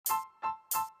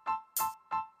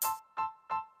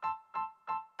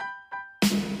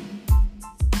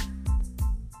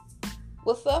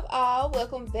What's up, all?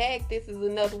 Welcome back. This is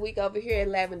another week over here at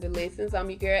Lavender Lessons. I'm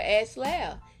your girl, Ash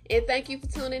Lau, and thank you for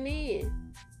tuning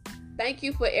in. Thank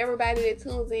you for everybody that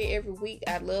tunes in every week.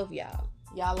 I love y'all.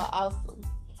 Y'all are awesome.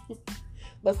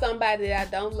 But somebody that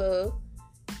I don't love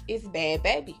is Bad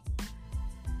Baby.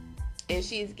 And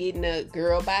she's getting a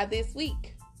girl bye this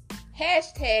week.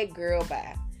 Hashtag girl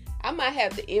bye. I might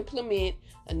have to implement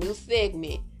a new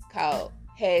segment called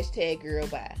hashtag girl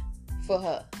bye for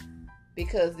her.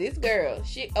 Because this girl,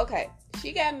 she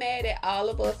got mad at all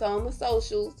of us on the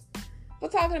socials for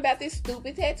talking about this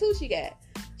stupid tattoo she got.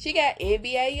 She got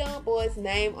NBA Youngboy's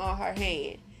name on her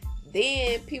hand.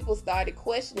 Then people started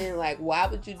questioning, like, why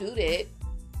would you do that?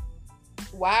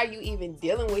 Why are you even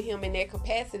dealing with him in that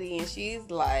capacity? And she's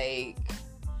like,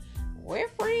 we're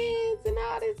friends and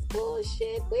all this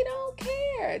bullshit. We don't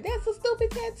care. That's a stupid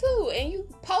tattoo. And you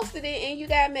posted it and you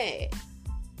got mad.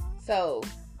 So,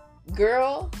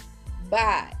 girl,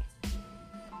 bye.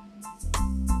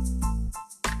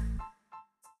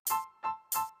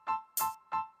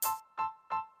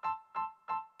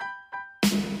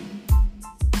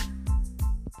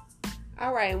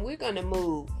 All right, and we're going to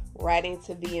move right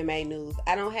into VMA news.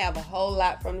 I don't have a whole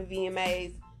lot from the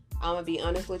VMAs. I'm going to be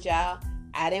honest with y'all.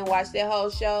 I didn't watch that whole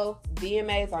show.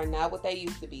 VMAs are not what they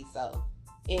used to be. So,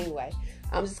 anyway,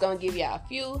 I'm just going to give y'all a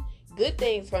few good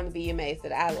things from the VMAs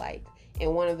that I liked.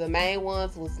 And one of the main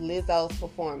ones was Lizzo's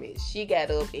performance. She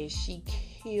got up and she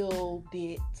killed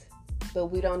it. But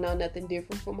we don't know nothing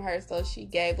different from her. So she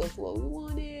gave us what we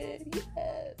wanted.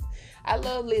 Yes. I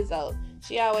love Lizzo.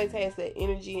 She always has that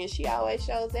energy and she always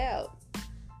shows out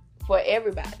for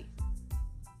everybody.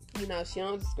 You know, she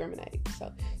don't discriminate.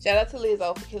 So shout out to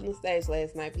Lizzo for killing the stage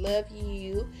last night. Love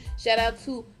you. Shout out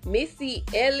to Missy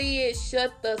Elliott.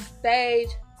 Shut the stage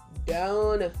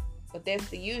down. But that's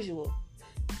the usual.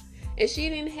 And she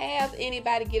didn't have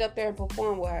anybody get up there and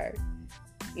perform with her.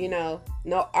 You know,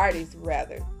 no artist,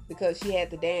 rather. Because she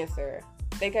had the dancer.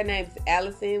 I think her name's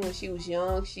Allison. When she was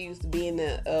young, she used to be in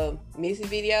the Missy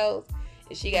videos.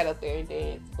 And she got up there and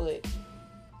danced. But,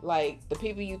 like, the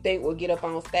people you think will get up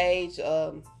on stage,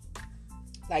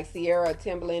 like Sierra or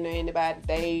Timbaland or anybody,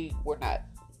 they were not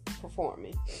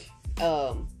performing.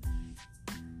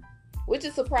 Which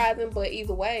is surprising, but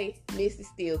either way, Missy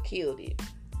still killed it.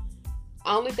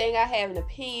 Only thing I have an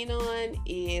opinion on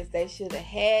is they should have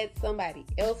had somebody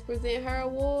else present her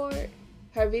award,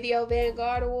 her Video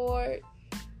Vanguard Award.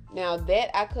 Now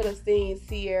that I could have seen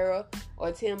Sierra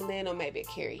or Timbaland or maybe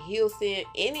Carrie Hilson,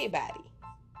 anybody.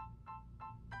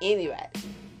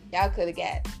 Y'all could have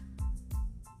got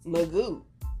Magoo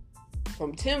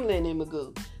from Timbaland and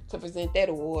Magoo to present that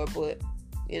award, but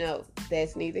you know,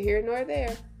 that's neither here nor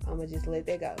there. I'm gonna just let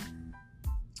that go.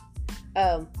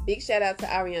 Big shout out to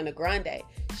Ariana Grande.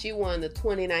 She won the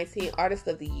 2019 Artist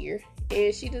of the Year,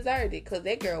 and she deserved it because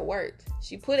that girl worked.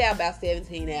 She put out about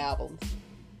 17 albums.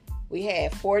 We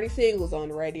had 40 singles on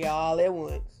the radio all at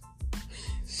once.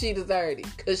 She deserved it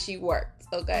because she worked.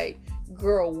 Okay,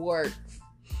 girl works.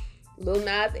 Lil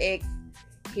Nas X,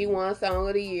 he won Song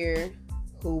of the Year.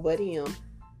 Who but him?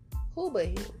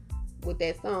 With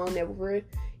that song,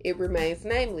 it remains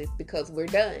nameless because we're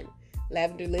done.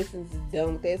 Lavender Lessons is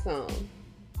done with that song.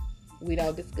 We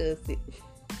don't discuss it.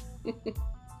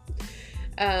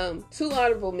 2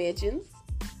 honorable mentions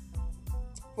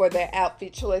for their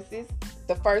outfit choices.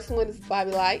 The first one is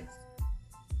Bobby Lights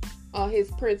on his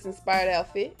Prince-inspired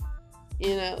outfit.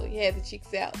 You know, he had the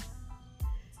cheeks out.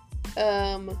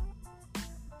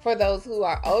 For those who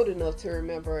are old enough to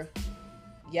remember,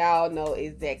 y'all know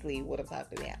exactly what I'm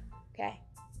talking about. Okay?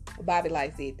 Bobby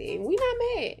Lights did that. And we not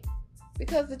mad.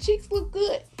 Because the cheeks look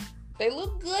good. They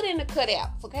look good in the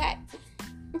cutouts, okay?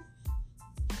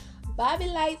 Bobby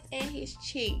Lights and his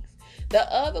cheeks.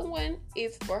 The other one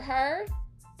is for her.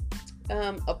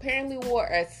 Apparently wore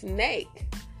a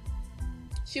snake.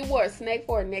 She wore a snake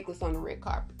for a necklace on the red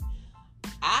carpet.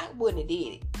 I wouldn't have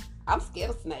did it. I'm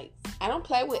scared of snakes. I don't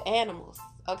play with animals,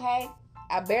 okay?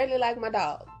 I barely like my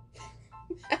dog.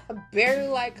 I barely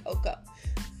like Coco.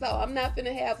 So I'm not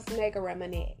finna have a snake around my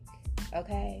neck,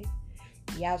 okay?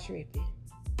 Y'all tripping.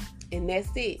 And that's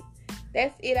it.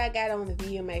 That's it I got on the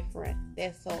VMA front.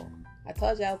 That's all. I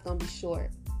told y'all it's gonna be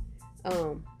short.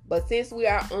 But since we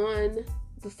are on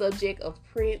the subject of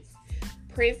Prince,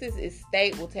 Prince's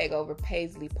estate will take over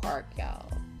Paisley Park, y'all.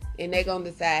 And they're gonna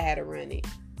decide how to run it.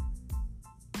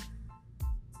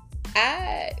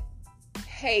 I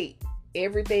hate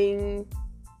everything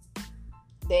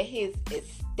that his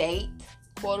estate,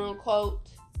 quote unquote,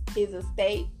 his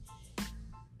estate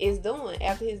is doing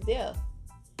after his death.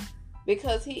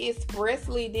 because he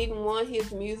expressly didn't want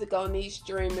his music on these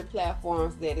streaming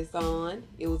platforms that it's on.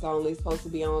 It was only supposed to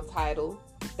be on Tidal.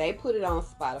 They put it on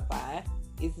Spotify.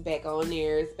 It's back on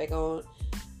there. It's back on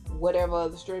whatever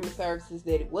other streaming services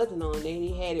that it wasn't on that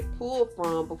he had it pulled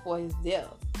from before his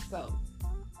death. So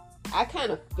I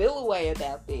kind of feel a way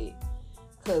about that,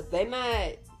 because they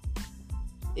not,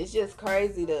 it's just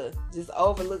crazy to just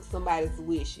overlook somebody's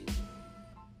wishes.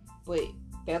 But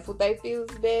that's what they feel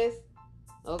is best.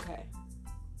 Okay.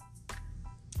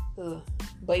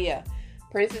 But yeah,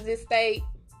 Prince's estate,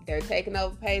 they're taking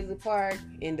over Paisley Park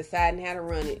and deciding how to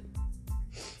run it.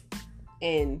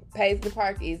 And Paisley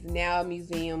Park is now a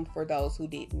museum for those who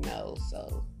didn't know.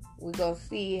 So we're going to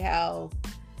see how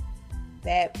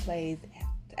that plays out.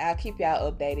 I'll keep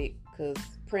y'all updated, because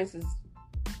Prince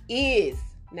is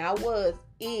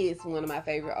one of my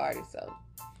favorite artists. So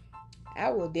I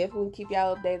will definitely keep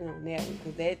y'all updated on that one,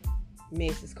 because that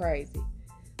mess is crazy.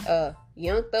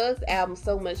 Young Thug's album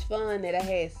So Much Fun, that I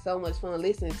had so much fun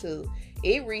listening to,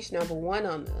 it reached number 1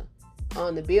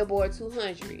 on the Billboard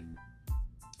 200,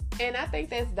 and I think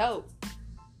that's dope,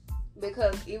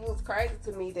 because it was crazy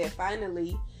to me that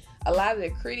finally a lot of the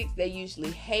critics that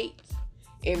usually hate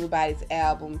everybody's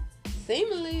album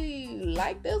seemingly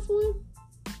like this one.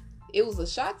 It was a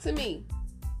shock to me,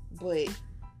 but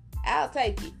I'll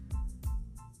take it.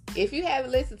 If you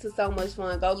haven't listened to So Much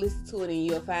Fun, go listen to it and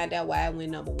you'll find out why it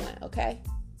went number 1, okay?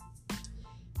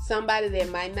 Somebody that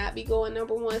might not be going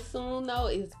number 1 soon, though,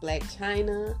 is Blac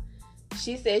Chyna.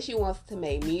 She says she wants to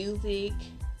make music,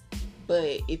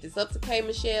 but if it's up to K.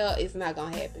 Michelle, it's not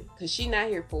going to happen, because she's not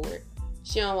here for it.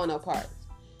 She don't want no parts,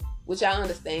 which I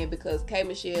understand, because K.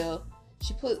 Michelle,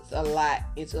 she puts a lot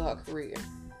into her career,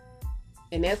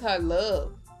 and that's her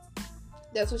love.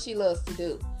 That's what she loves to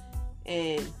do,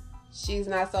 and she's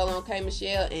not sold on K.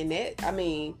 Michelle, and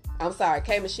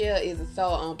K. Michelle isn't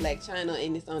sold on Blac Chyna,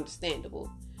 and it's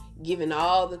understandable, given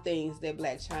all the things that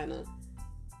Blac Chyna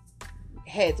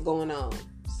has going on.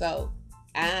 So,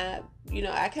 I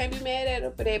can't be mad at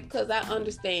her for that, because I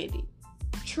understand it.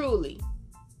 Truly.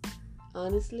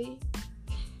 Honestly.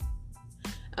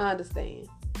 I understand.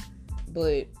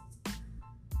 But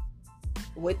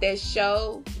with that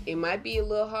show, it might be a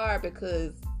little hard,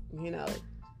 because,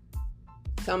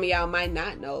 some of y'all might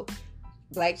not know,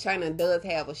 Blac Chyna does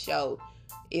have a show.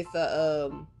 It's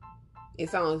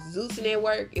it's on Zeus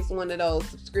Network. It's one of those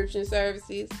subscription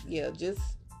services. Yeah, just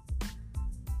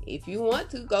if you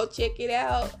want to, go check it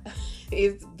out.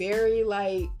 It's very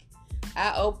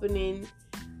eye-opening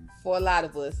for a lot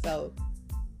of us. So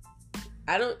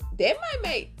that might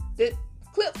make the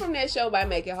clip from that show might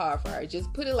make it hard for her.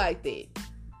 Just put it like that.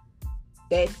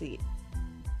 That's it.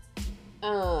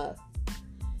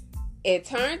 It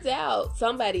turns out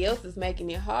somebody else is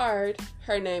making it hard.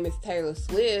 Her name is Taylor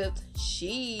Swift.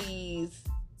 She's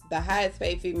the highest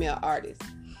paid female artist.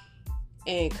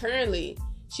 And currently,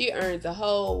 she earns a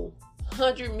whole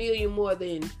 $100 million more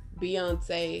than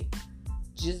Beyonce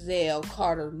Giselle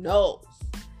Carter-Knowles.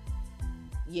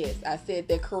 Yes, I said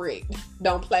that correct.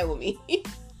 Don't play with me.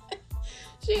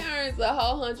 She earns a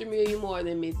whole $100 million more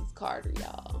than Mrs. Carter,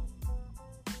 y'all.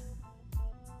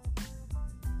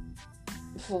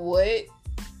 For what?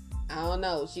 I don't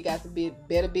know. She got some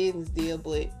better business deal,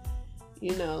 but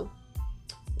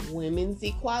Women's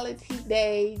Equality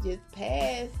Day just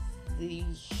passed.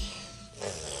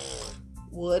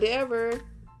 Whatever.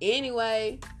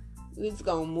 Anyway, we're just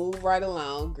gonna move right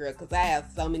along, girl, because I have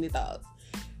so many thoughts.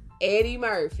 Eddie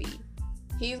Murphy,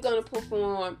 he's gonna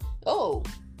perform. Oh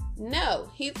no,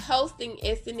 he's hosting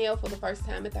SNL for the first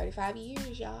time in 35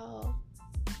 years, y'all.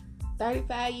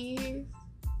 35 years.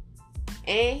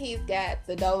 And he's got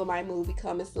the Dolomite movie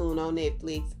coming soon on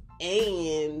Netflix.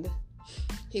 And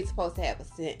he's supposed to have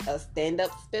a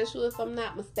stand-up special, if I'm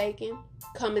not mistaken,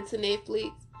 coming to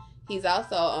Netflix. He's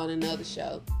also on another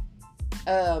show.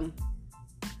 I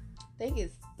think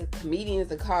it's the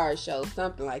Comedians of Cars show,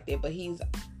 something like that. But he's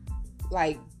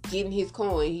getting his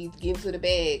coin. He's getting to the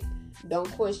bag.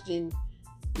 Don't question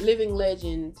living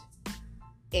legend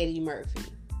Eddie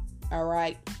Murphy. All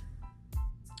right.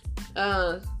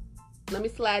 Let me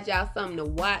slide y'all something to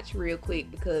watch real quick,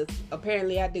 because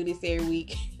apparently I do this every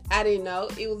week. I didn't know.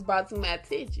 It was brought to my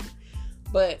attention.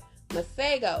 But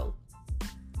Masego,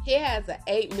 he has an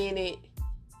 8-minute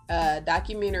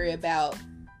documentary about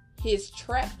his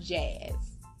trap jazz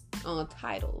on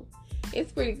Tidal.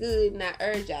 It's pretty good, and I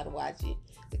urge y'all to watch it,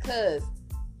 because,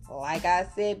 like I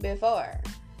said before,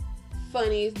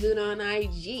 funniest dude on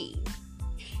IG,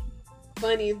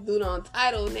 funniest dude on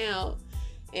Tidal now.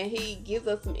 And he gives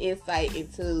us some insight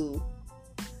into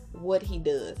what he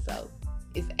does. So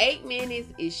It's 8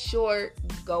 minutes. It's short.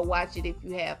 Go watch it if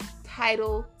you have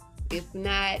Tidal. If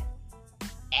not,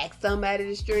 ask somebody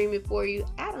to stream it for you.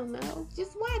 I don't know.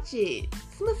 Just watch it.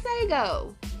 It's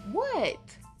Masego. What?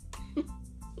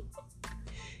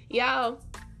 Y'all,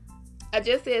 I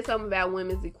just said something about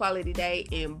Women's Equality Day,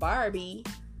 and Barbie,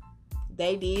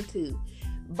 they did too.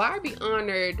 Barbie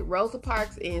honored Rosa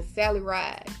Parks and Sally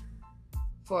Ride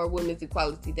for Women's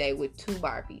Equality Day with 2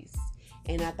 Barbies.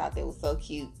 And I thought that was so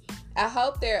cute. I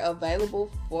hope they're available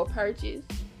for purchase,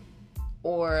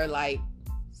 or like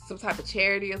some type of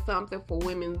charity or something for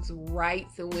women's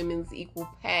rights and women's equal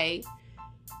pay.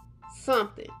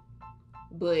 Something.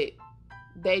 But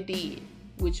they did,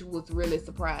 which was really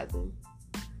surprising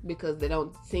because they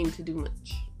don't seem to do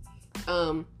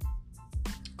much.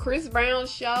 Chris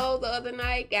Brown's show the other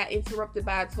night got interrupted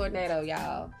by a tornado,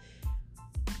 y'all.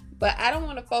 But I don't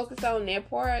want to focus on that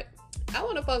part. I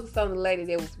want to focus on the lady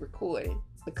that was recording,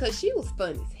 because she was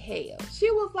funny as hell. She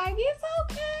was like, "It's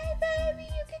okay, baby.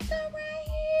 You can come right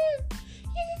here. You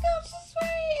can come just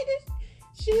right here."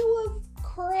 She was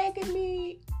cracking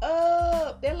me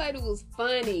up. That lady was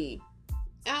funny.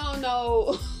 I don't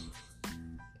know.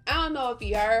 I don't know if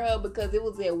you heard her, because it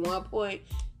was at one point,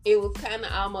 it was kind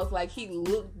of almost like he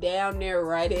looked down there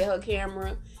right at her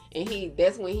camera, and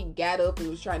that's when he got up and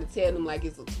was trying to tell them like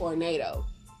it's a tornado,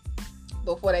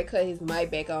 before they cut his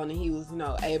mic back on, and he was,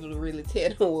 able to really tell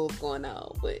them what was going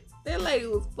on. But that lady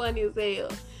was funny as hell,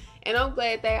 and I'm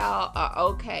glad they all are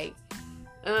okay.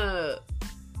 I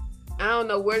don't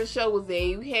know where the show was at.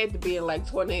 You had to be in like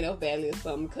Tornado Valley or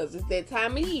something, because it's that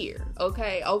time of year,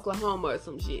 okay? Oklahoma or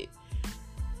some shit.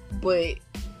 But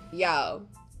y'all,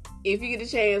 if you get a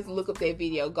chance, look up that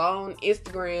video. Go on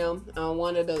Instagram, on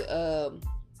one of the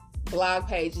blog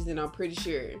pages, and I'm pretty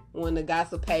sure one of the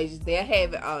gossip pages, they'll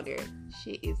have it on there.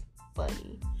 Shit is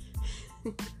funny.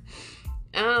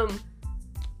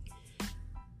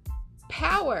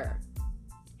 Power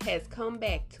has come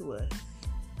back to us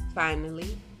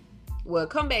finally. Well,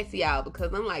 come back to y'all,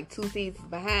 because I'm like 2 seasons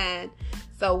behind.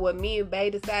 So what me and Bay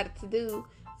decided to do,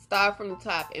 start from the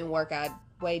top and work our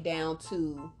way down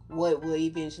to what will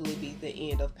eventually be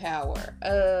the end of Power.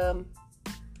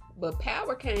 But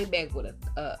Power came back with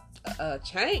a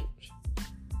change.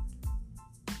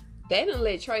 They done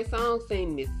let Trey Songz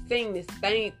sing this theme.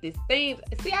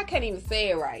 See, I can't even say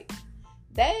it right.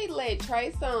 They let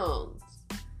Trey Songz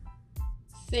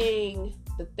sing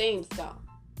the theme song.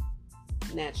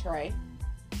 Now, Trey,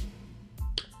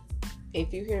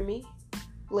 if you hear me,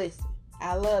 listen,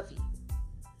 I love you.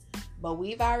 But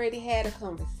we've already had a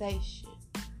conversation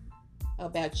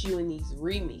about you in these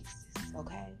remixes,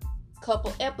 okay?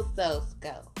 Couple episodes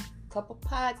ago, couple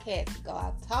podcasts ago,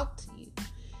 I talked to you.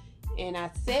 And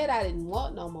I said I didn't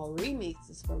want no more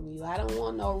remixes from you. I don't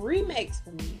want no remakes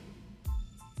from you.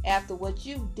 After what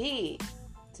you did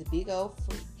to Big Old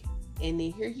Freak. And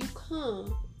then here you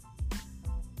come.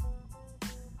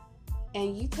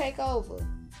 And you take over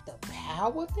the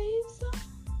Power theme song?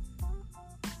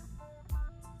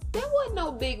 That wasn't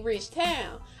no big rich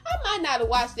town. I might not have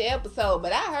watched the episode,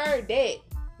 but I heard that.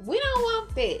 We don't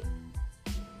want that.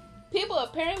 People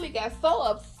apparently got so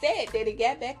upset that it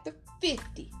got back to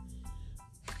 50.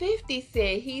 50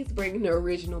 said he's bringing the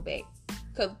original back,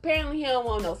 because apparently he don't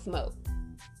want no smoke.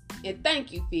 And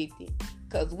thank you, 50,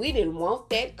 because we didn't want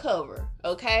that cover,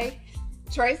 okay?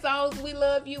 Trey Songz, we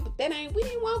love you, but we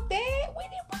didn't want that. We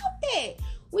didn't want that.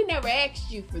 We never asked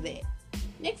you for that.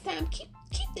 Next time, keep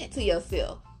that to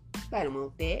yourself. I don't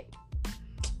want that.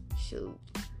 Shoot.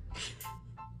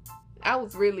 I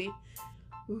was really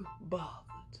bothered.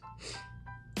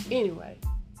 Anyway,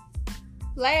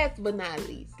 last but not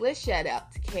least, let's shout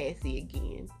out to Cassie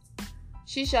again.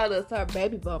 She showed us her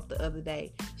baby bump the other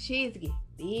day. She's getting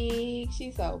big.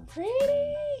 She's so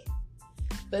pretty.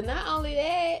 But not only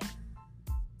that,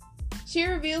 she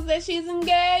reveals that she's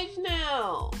engaged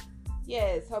now.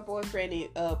 Yes, her boyfriend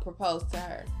proposed to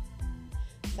her.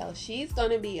 So she's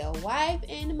gonna be a wife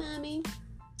and a mommy.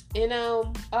 And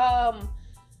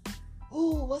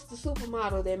what's the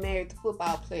supermodel that married the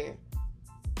football player?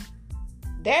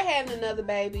 They're having another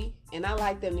baby, and I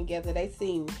like them together. They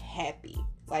seem happy,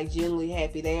 like genuinely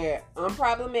happy. They're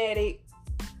unproblematic.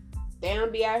 They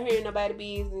don't be out here in nobody's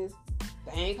business.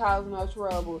 They ain't causing no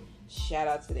trouble. Shout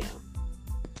out to them.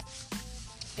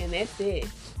 And that's it.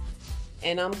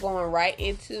 And I'm going right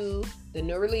into the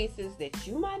new releases that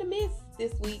you might have missed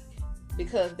this week,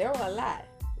 because there were a lot.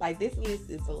 Like, this list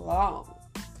is long.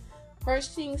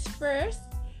 First things first,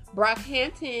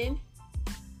 Brockhampton,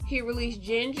 he released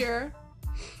Ginger,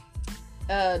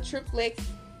 Triplex,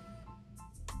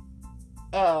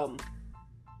 I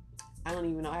don't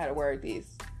even know how to word this.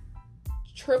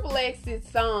 Triple X's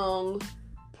song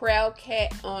Proud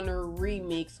Cat on a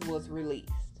Remix was released.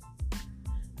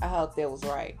 I hope that was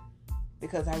right.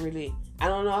 Because I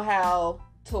don't know how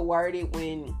to word it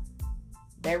when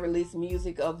they release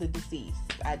music of the deceased.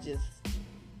 I just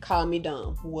call me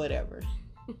dumb. Whatever.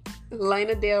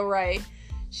 Lana Del Rey,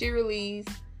 she released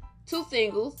 2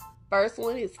 singles. First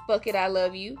one is Fuck It, I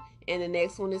Love You. And the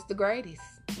next one is The Greatest.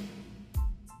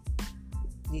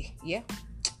 Yeah.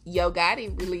 Yo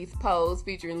Gotti released Pose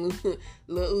featuring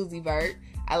Lil Uzi Vert.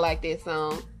 I like that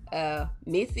song.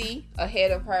 Missy,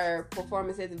 ahead of her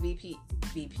performance at the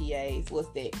VPAs. What's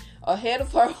that? Ahead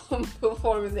of her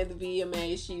performance at the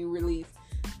VMAs, she released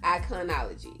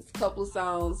Iconologies. Couple of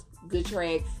songs, good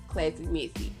tracks, classic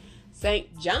Missy.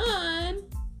 St. John,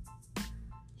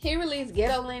 he released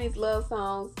Ghetto Lenny's love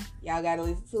songs. Y'all gotta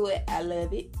listen to it. I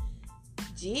love it.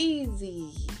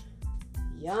 Jeezy,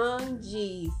 Young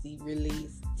Jeezy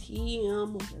released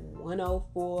TM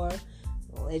 104,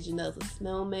 Legend of the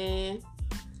Snowman.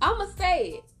 I'ma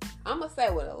say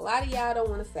what a lot of y'all don't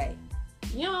want to say.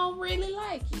 You don't really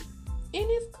like it. And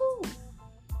it's cool.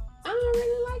 I don't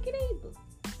really like it either.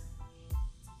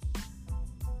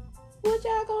 What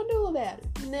y'all gonna do about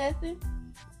it? Nothing.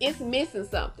 It's missing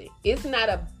something. It's not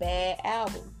a bad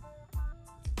album.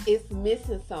 It's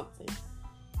missing something.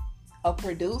 A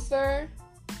producer,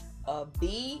 a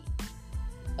beat,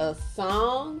 a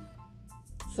song,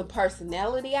 some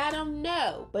personality. I don't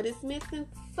know. But it's missing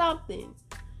something.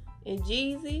 And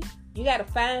Jeezy, you gotta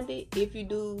find it if you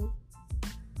do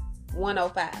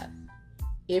 105.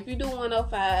 If you do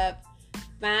 105,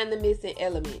 find the missing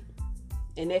element.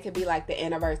 And that could be like the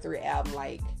anniversary album,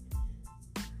 like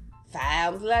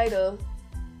 5 years later.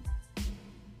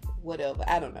 Whatever,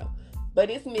 I don't know. But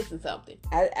it's missing something.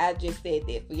 I just said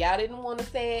that. For y'all didn't want to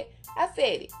say it, I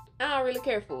said it. I don't really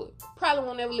care for it. Probably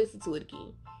won't ever listen to it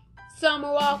again.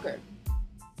 Summer Walker,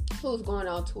 who's going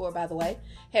on tour, by the way,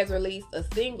 has released a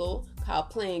single called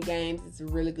Playing Games. It's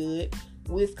really good.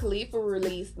 Wiz Khalifa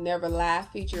released Never Lie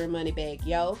featuring Moneybagg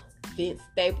Yo. Vince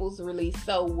Staples released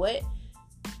So What?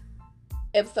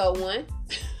 Episode 1.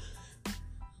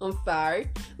 I'm sorry.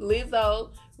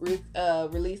 Lizzo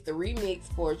released a remix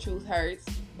for Truth Hurts,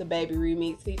 the Baby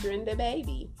remix featuring the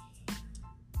Baby.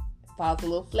 Falls a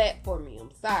little flat for me.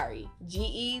 I'm sorry.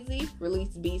 G-Eazy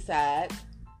released B-Sides.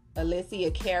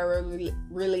 Alessia Cara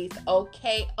released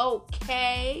Okay,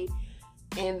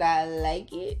 and I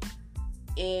like it.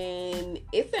 And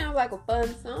it sounds like a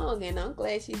fun song, and I'm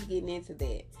glad she's getting into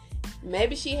that.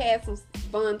 Maybe she has some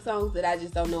fun songs that I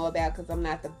just don't know about because I'm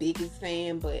not the biggest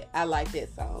fan, but I like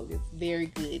that song. It's very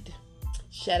good.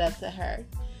 Shout out to her.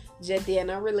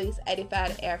 Jadena released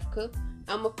 85 to Africa.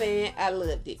 I'm a fan. I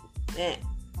loved it.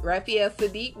 Raphael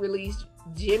Sadiq released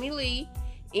Jimmy Lee.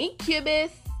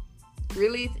 Incubus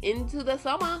released Into the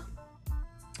Summer.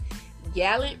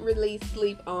 Gallant released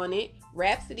Sleep on It.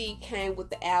 Rhapsody came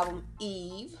with the album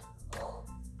Eve.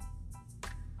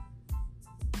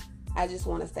 I just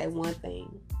want to say one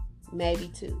thing, maybe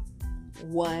two.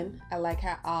 One, I like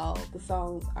how all the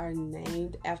songs are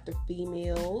named after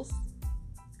females.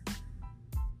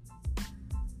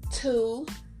 2,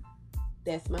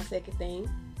 that's my second thing.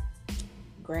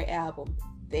 Great album.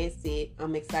 That's it.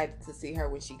 I'm excited to see her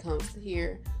when she comes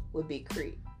here with Big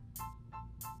Crit.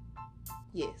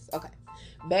 Yes, okay.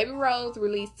 Baby Rose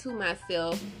released To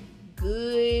Myself.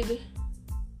 Good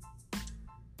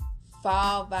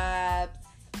fall vibes,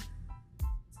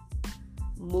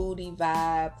 moody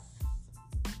vibes,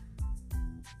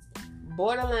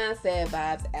 borderline sad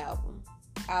vibes album.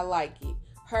 I like it.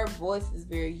 Her voice is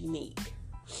very unique.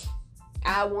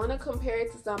 I want to compare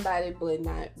it to somebody, but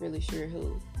not really sure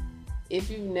who. If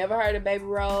you've never heard of Baby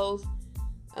Rose,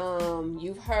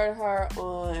 you've heard her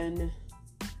on...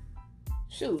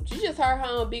 Shoot, you just heard her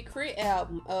on Big Crit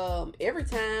album. Every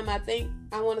Time, I think,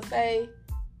 I want to say.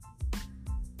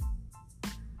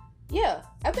 Yeah,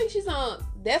 I think she's on...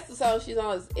 That's the song she's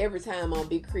on, is Every Time on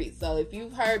Big Crit. So if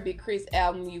you've heard Big Crit's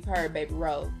album, you've heard Baby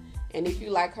Rose. And if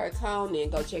you like her tone, then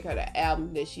go check out the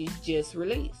album that she just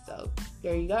released. So,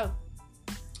 there you go.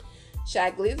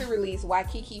 Shy Glizzy released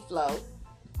Waikiki Flow.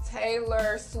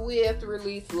 Taylor Swift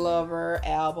released Lover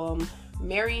album.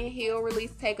 Marion Hill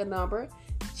released Take a Number.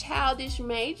 Childish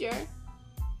Major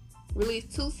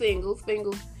released 2 singles.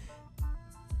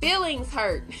 Feelings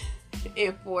Hurt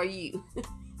and For You.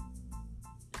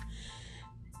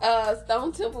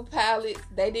 Stone Temple Pilots,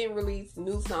 they didn't release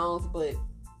new songs, but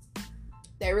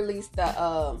they released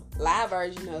the live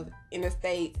version of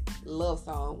Interstate Love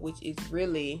Song, which is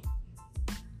really...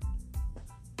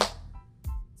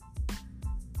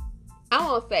 I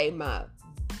won't say my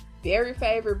very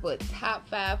favorite, but top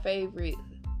 5 favorite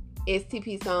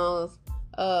STP songs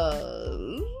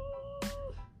Uh,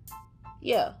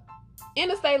 yeah.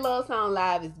 Interstate Love Song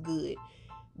Live is good.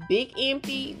 Big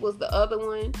Empty was the other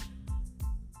one,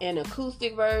 an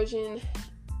acoustic version.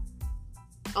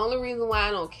 Only reason why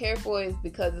I don't care for it is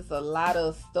because it's a lot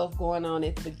of stuff going on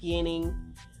at the beginning,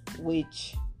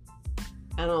 which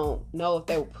I don't know if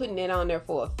they were putting it on there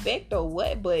for effect or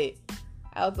what, but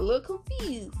I was a little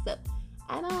confused. So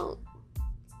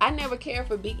I never care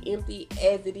for Big Empty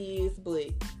as it is,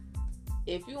 but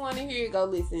if you want to hear it, go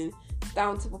listen.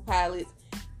 Stone Temple Pilots,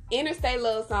 Interstate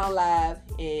Love Song Live,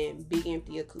 and Big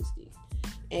Empty Acoustic.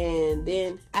 And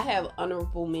then I have an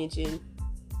honorable mention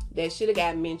that should have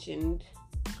got mentioned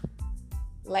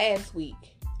last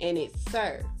week, and it's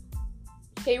Sir.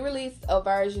 He released a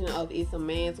version of It's a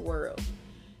Man's World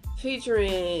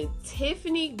featuring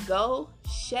Tiffany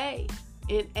Gaucher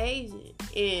and Asian.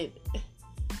 And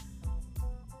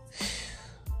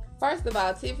first of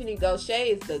all, Tiffany Gaucher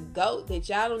is the GOAT that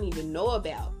y'all don't even know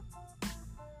about.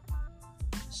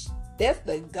 That's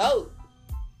the GOAT.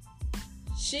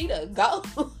 She the GOAT.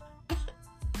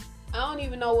 I don't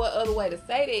even know what other way to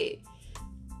say that.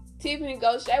 Tiffany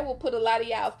Gaucher will put a lot of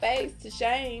y'all face to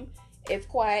shame as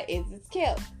quiet as it's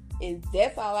kept. And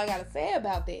that's all I gotta say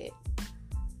about that.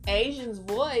 Asian's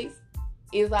voice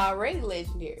is already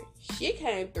legendary. She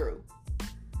came through.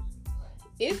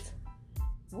 It's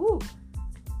woo.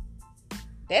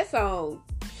 That song,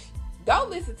 go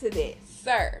listen to that.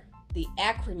 Sir, the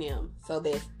acronym. So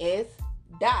that's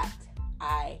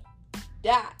S.I.R.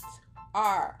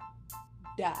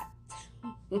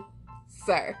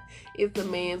 Sir. It's a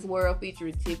Man's World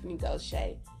featuring Tiffany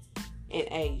Gaucher and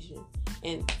Asian.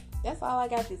 And that's all I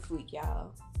got this week,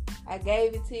 y'all. I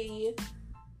gave it to you.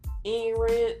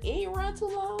 It ain't run too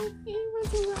long.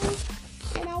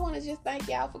 And I want to just thank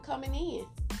y'all for coming in.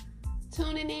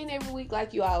 Tuning in every week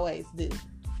like you always do.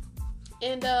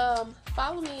 And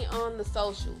follow me on the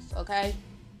socials, okay?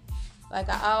 Like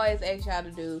I always ask y'all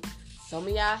to do. Some of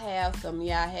y'all have, some of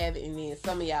y'all haven't, and then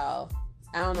some of y'all,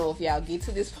 I don't know if y'all get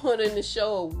to this point in the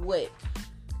show or what.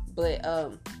 But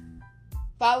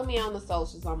follow me on the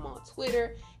socials. I'm on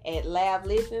Twitter at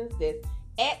LavListens. That's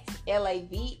at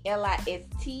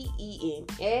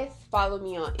LavListens. Follow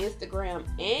me on Instagram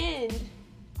and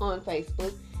on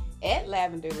Facebook at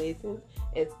Lavender Listens.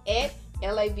 It's at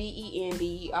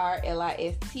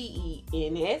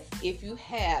LavenderListens. If you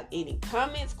have any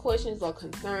comments, questions, or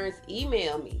concerns,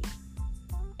 email me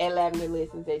at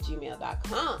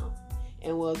lavenderlistens@gmail.com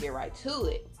and we'll get right to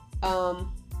it.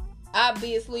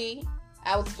 Obviously,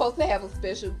 I was supposed to have a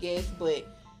special guest, but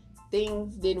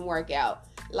things didn't work out.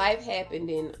 Life happened,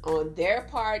 and on their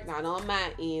part, not on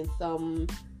my end, some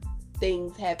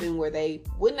things happened where they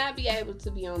would not be able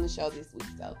to be on the show this week.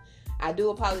 So I do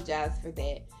apologize for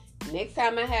that. Next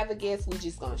time I have a guest, we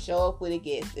just gonna show up with a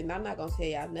guest, and I'm not gonna tell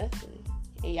y'all nothing,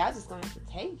 and y'all just gonna have to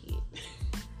take it.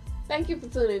 Thank you for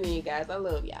tuning in, guys. I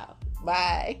love y'all.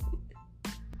 Bye.